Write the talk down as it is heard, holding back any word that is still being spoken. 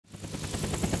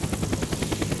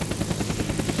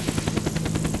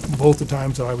both the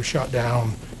times that I was shot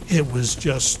down, it was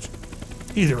just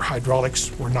either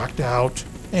hydraulics were knocked out,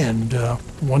 and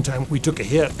one time we took a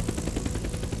hit.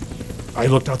 I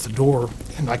looked out the door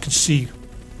and I could see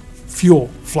fuel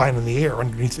flying in the air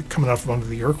underneath it, coming out from under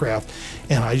the aircraft,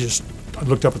 and I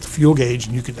looked up at the fuel gauge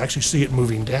and you could actually see it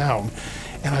moving down.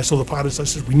 And I told the pilots, I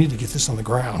said, we need to get this on the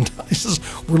ground. I says,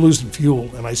 we're losing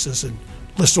fuel. And I says,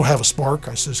 let's don't have a spark.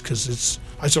 I says, because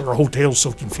our whole tail's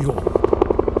soaked in fuel.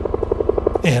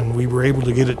 And we were able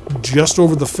to get it just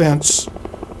over the fence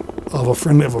of a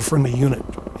friendly unit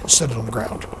and set it on the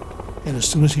ground. And as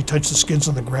soon as he touched the skids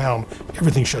on the ground,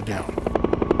 everything shut down.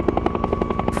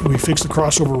 We fixed the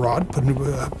crossover rod,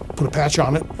 put a patch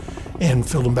on it, and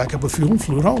filled them back up with fuel and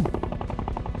flew it home.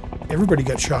 Everybody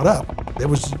got shot up. That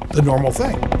was the normal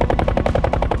thing.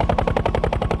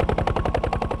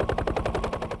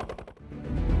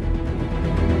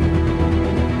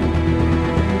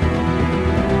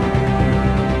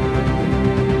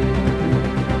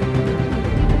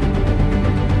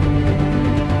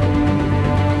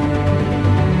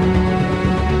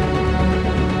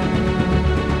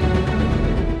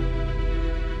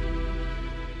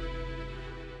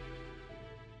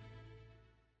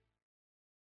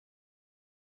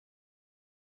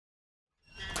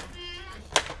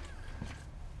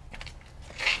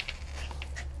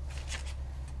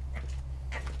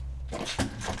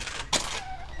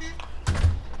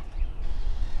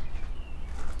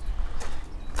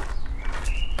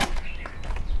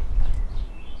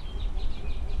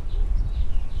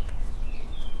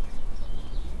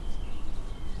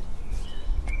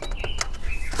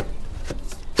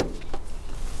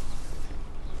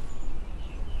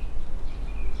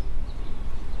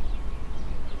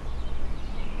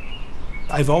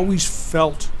 I've always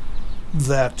felt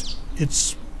that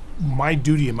it's my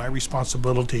duty and my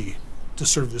responsibility to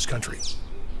serve this country.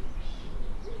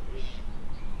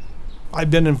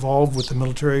 I've been involved with the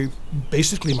military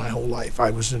basically my whole life. I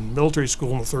was in military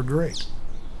school in the 3rd grade.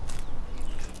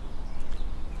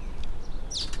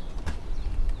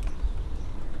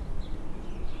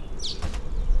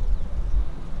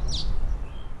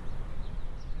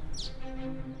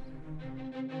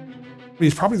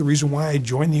 It's probably the reason why I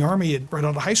joined the Army right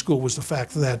out of high school was the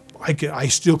fact that I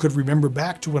still could remember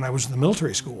back to when I was in the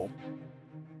military school.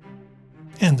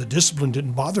 And the discipline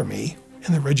didn't bother me,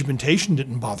 and the regimentation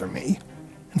didn't bother me.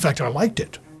 In fact, I liked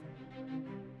it.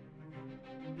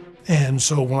 And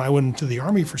so when I went into the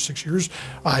Army for 6 years,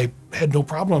 I had no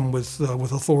problem with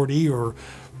authority or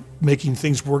making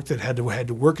things work that had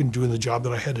to work and doing the job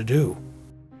that I had to do.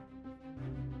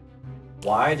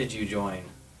 Why did you join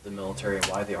the military and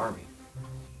why the Army?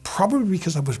 Probably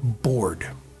because I was bored.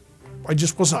 I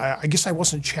guess I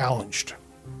wasn't challenged.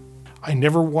 I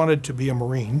never wanted to be a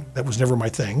Marine. That was never my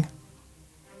thing.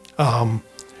 I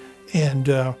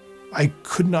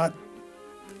could not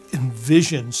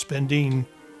envision spending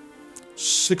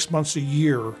 6 months a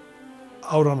year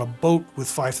out on a boat with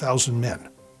 5,000 men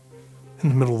in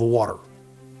the middle of the water.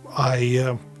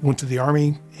 I went to the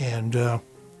Army and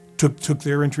took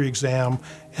their entry exam,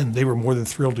 and they were more than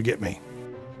thrilled to get me.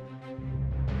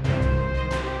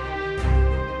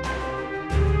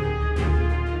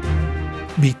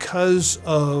 Because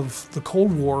of the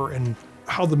Cold War and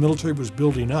how the military was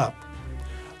building up,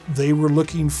 they were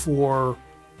looking for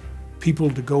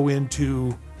people to go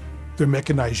into their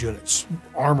mechanized units,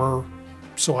 armor.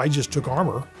 So I just took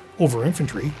armor over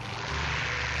infantry.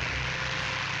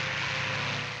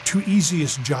 Two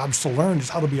easiest jobs to learn is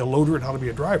how to be a loader and how to be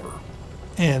a driver.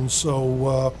 And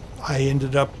so I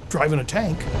ended up driving a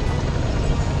tank.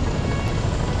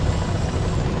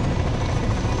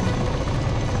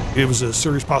 It was a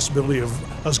serious possibility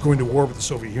of us going to war with the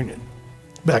Soviet Union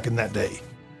back in that day.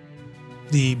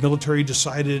 The military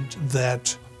decided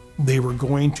that they were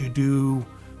going to do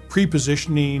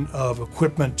pre-positioning of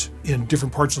equipment in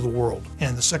different parts of the world.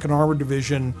 And the 2nd Armored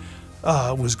Division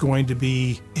was going to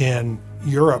be in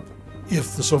Europe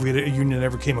if the Soviet Union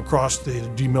ever came across the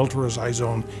demilitarized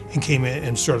zone and came in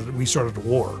and we started a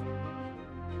war.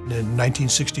 In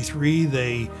 1963,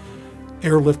 they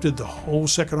airlifted the whole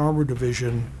 2nd Armored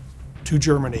Division to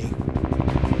Germany.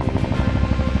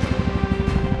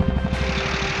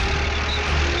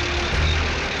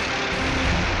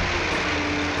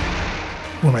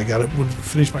 When I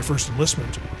finished my first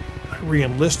enlistment, I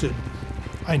re-enlisted.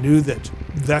 I knew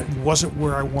that wasn't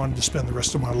where I wanted to spend the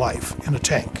rest of my life, in a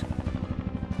tank.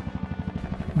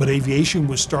 But aviation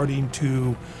was starting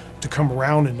to come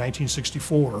around in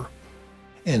 1964,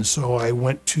 and so I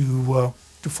went to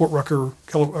Fort Rucker,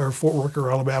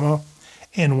 Alabama,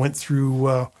 and went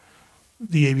through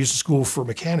the aviation school for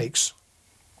mechanics.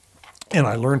 And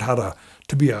I learned how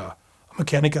to be a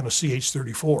mechanic on a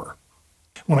CH-34.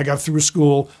 When I got through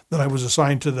school, then I was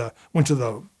assigned went to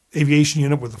the aviation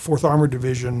unit with the 4th Armored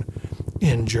Division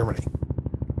in Germany.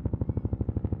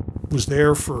 Was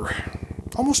there for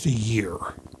almost a year.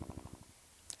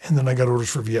 And then I got orders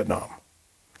for Vietnam.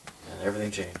 And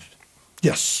everything changed.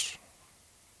 Yes.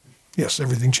 Yes,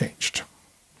 everything changed.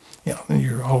 Yeah, and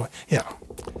yeah.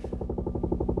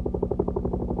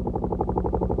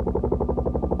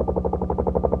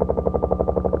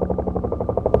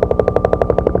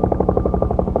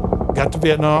 Got to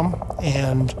Vietnam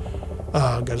and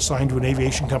got assigned to an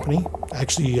aviation company.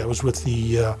 Actually, I was with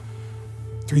the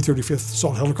 335th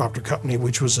Assault Helicopter Company,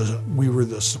 which was we were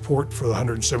the support for the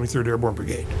 173rd Airborne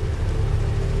Brigade.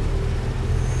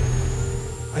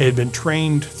 I had been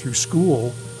trained through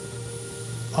school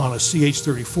on a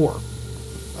CH-34.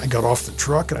 I got off the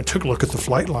truck and I took a look at the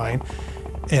flight line,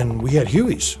 and we had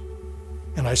Hueys.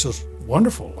 And I said,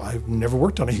 wonderful, I've never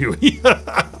worked on a Huey.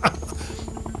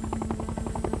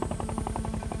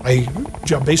 My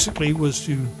job basically was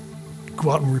to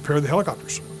go out and repair the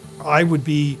helicopters. I would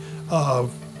be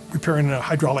repairing the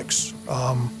hydraulics,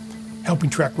 helping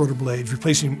track rotor blades,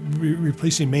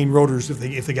 replacing main rotors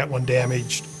if they got one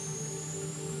damaged.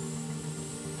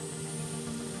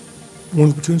 One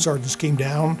of the platoon sergeants came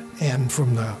down and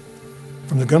from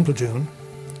the gun platoon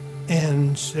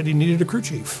and said he needed a crew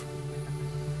chief.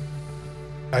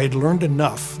 I had learned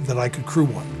enough that I could crew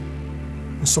one,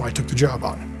 and so I took the job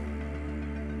on.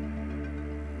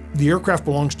 The aircraft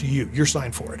belongs to you. You're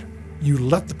signed for it. You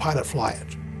let the pilot fly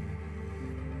it.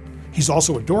 He's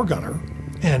also a door gunner,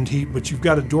 but you've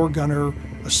got a door gunner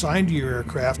assigned to your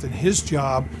aircraft, and his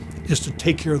job is to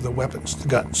take care of the weapons, the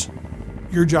guns.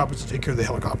 Your job is to take care of the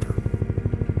helicopter.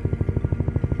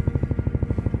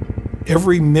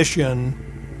 Every mission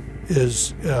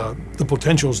is the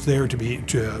potential is there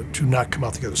to not come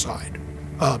out the other side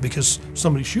because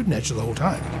somebody's shooting at you the whole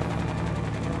time.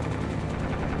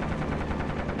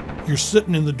 You're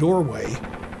sitting in the doorway,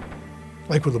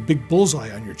 like with a big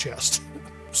bullseye on your chest.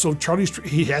 So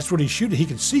that's what he's shooting. He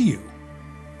can see you,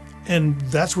 and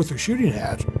that's what they're shooting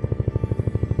at.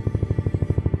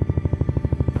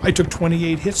 I took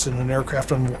 28 hits in an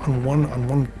aircraft on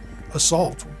one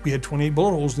assault. We had 28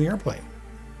 bullet holes in the airplane.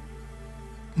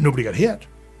 Nobody got hit.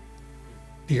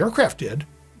 The aircraft did,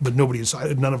 but nobody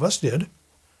inside. None of us did.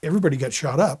 Everybody got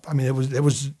shot up. I mean, it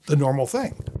was the normal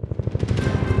thing.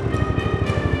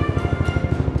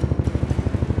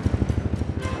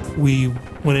 We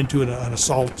went into an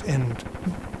assault, and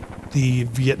the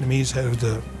Vietnamese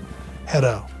had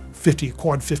a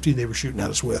quad 50 they were shooting at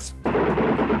us with.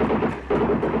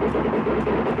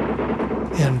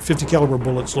 And 50 caliber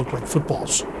bullets look like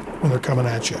footballs when they're coming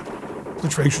at you. The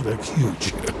tracers are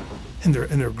huge, and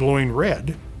they're glowing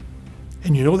red,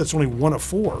 and you know that's only one of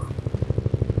 4.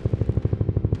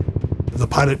 The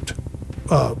pilot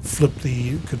flipped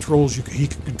the controls. He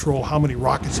could control how many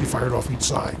rockets he fired off each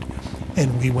side.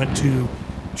 And we went to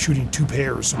shooting 2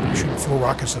 pairs, so we were shooting 4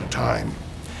 rockets at a time.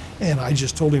 And I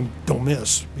just told him, don't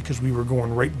miss, because we were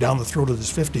going right down the throat of this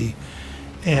 50.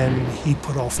 And he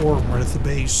put all 4 of them right at the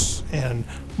base and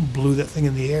blew that thing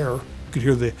in the air. You could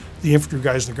hear the infantry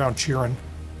guys on the ground cheering,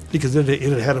 because it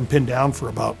had him pinned down for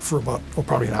about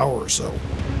probably an hour or so.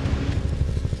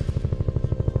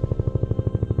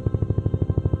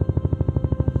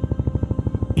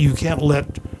 You can't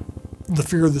let the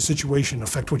fear of the situation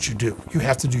affect what you do. You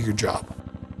have to do your job.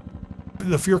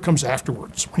 The fear comes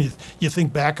afterwards. When you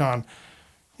think back on,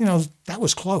 that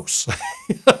was close.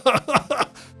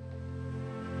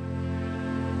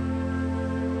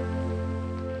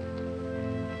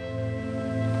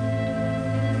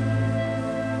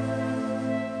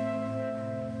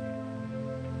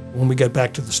 When we got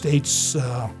back to the States,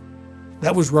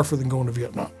 that was rougher than going to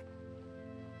Vietnam.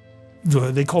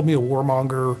 They called me a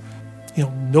warmonger.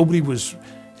 Nobody was,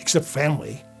 except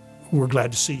family, who were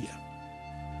glad to see you.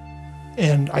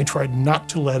 And I tried not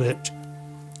to let it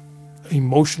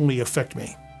emotionally affect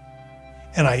me.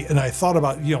 And I thought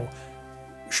about,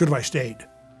 should have I stayed?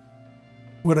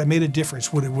 Would I made a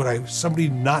difference? Would somebody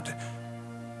not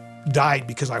died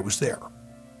because I was there?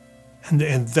 And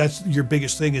that's your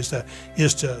biggest thing is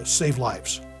to save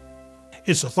lives.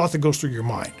 It's a thought that goes through your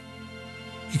mind.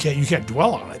 You can't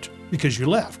dwell on it because you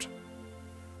left.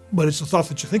 But it's a thought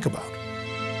that you think about.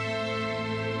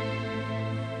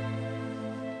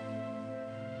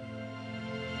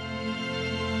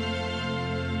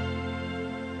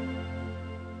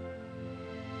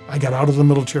 I got out of the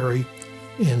military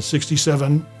in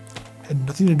 '67, had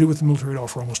nothing to do with the military at all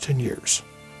for almost 10 years.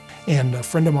 And a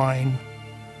friend of mine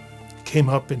came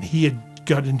up, and he had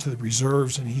got into the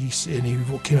reserves, and he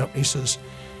came up and he says,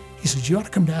 you ought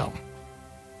to come down.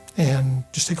 and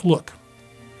just take a look.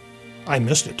 I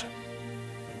missed it.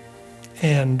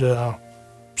 And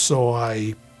so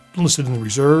I enlisted in the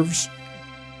reserves.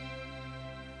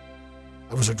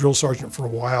 I was a drill sergeant for a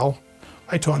while.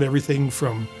 I taught everything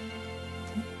from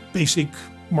basic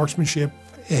marksmanship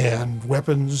and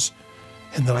weapons,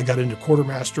 and then I got into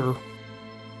quartermaster.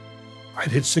 I'd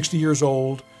hit 60 years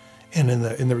old, and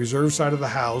in the reserve side of the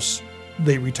house,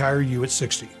 they retire you at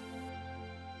 60.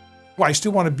 Well, I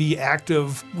still want to be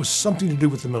active with something to do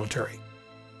with the military.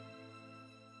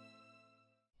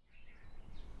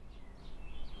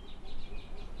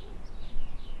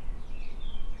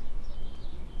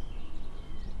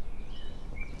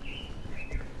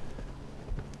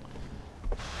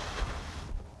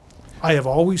 I have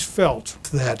always felt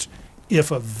that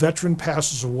if a veteran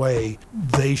passes away,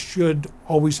 they should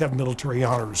always have military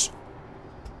honors.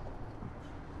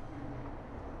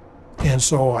 And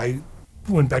so I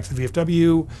went back to the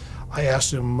VFW. I asked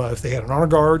them if they had an honor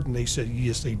guard, and they said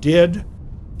yes, they did.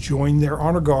 Joined their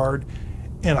honor guard,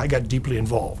 and I got deeply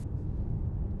involved.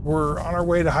 We're on our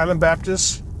way to Highland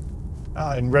Baptist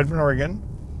in Redmond, Oregon.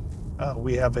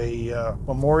 We have a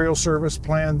memorial service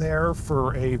planned there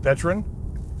for a veteran.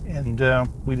 And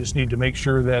we just need to make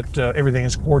sure that everything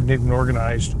is coordinated and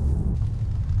organized.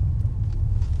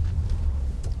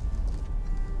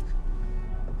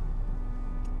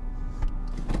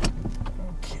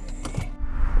 Okay.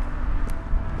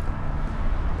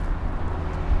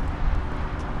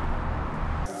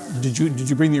 Did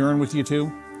you bring the urn with you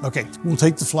too? Okay, we'll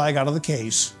take the flag out of the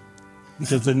case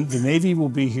because the Navy will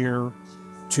be here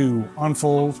to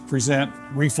unfold, present,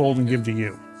 refold, and give to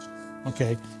you.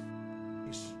 Okay.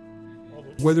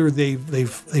 Whether they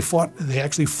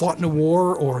actually fought in a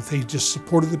war, or if they just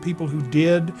supported the people who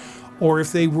did, or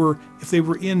if they were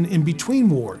in between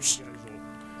wars,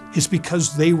 it's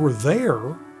because they were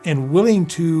there and willing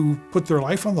to put their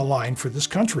life on the line for this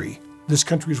country. This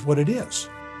country is what it is.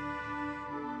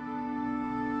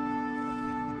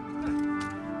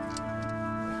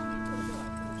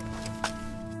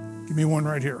 Give me one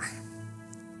right here.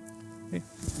 Okay,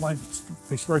 line,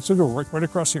 face right to the door, right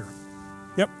across here.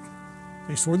 Yep.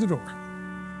 Face toward the door.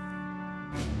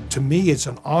 To me, it's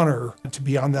an honor to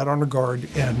be on that honor guard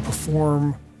and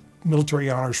perform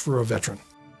military honors for a veteran.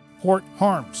 Port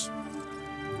arms.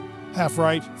 Half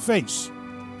right, face.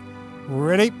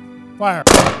 Ready, fire.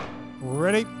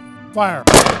 Ready, fire.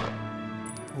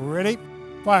 Ready,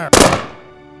 fire.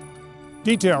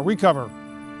 Detail, recover.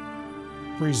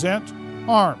 Present,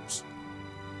 arms.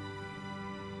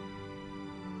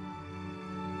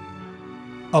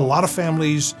 A lot of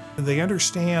families, they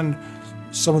understand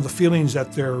some of the feelings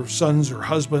that their sons or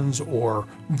husbands or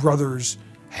brothers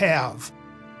have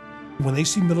when they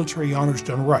see military honors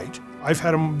done right. I've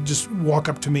had them just walk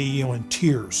up to me, in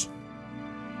tears.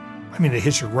 I mean, it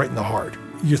hits you right in the heart.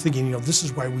 You're thinking, this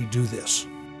is why we do this.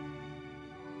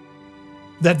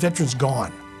 That veteran's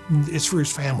gone. It's for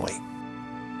his family.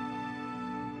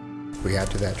 We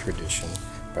add to that tradition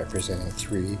by presenting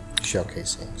 3 shell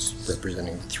casings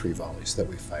representing the 3 volleys that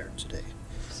we fired today.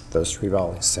 Those 3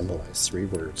 volleys symbolize 3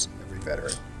 words every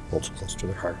veteran holds close to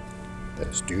their heart. That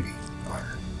is duty,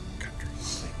 honor, country.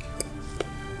 Thank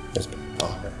you. It's been an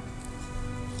honor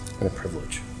and a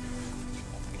privilege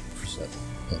to present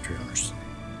military honors today.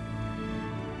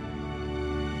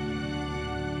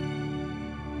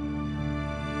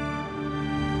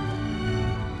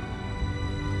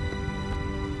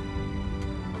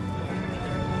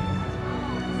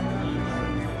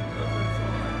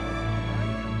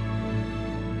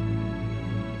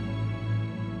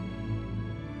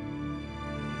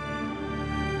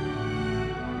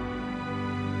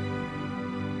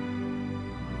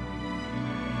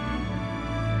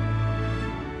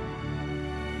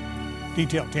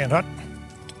 Detail, tan hut.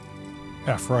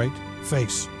 Half right,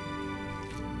 face.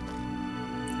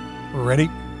 Ready,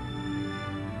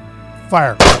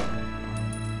 fire.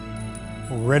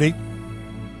 Ready,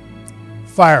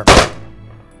 fire.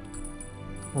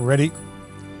 Ready,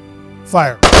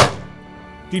 fire.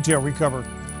 Detail, recover.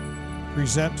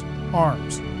 Present,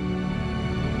 arms.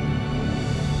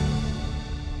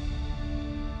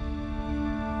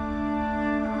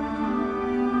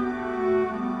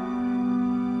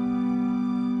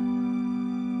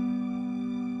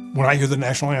 When I hear the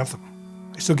national anthem,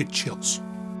 I still get chills.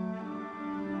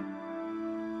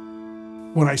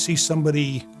 When I see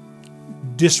somebody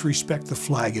disrespect the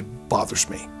flag, it bothers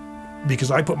me because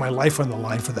I put my life on the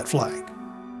line for that flag.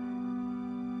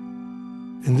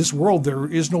 In this world, there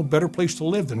is no better place to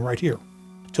live than right here.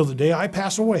 Till the day I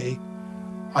pass away,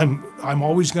 I'm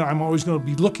always going to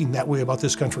be looking that way about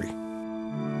this country.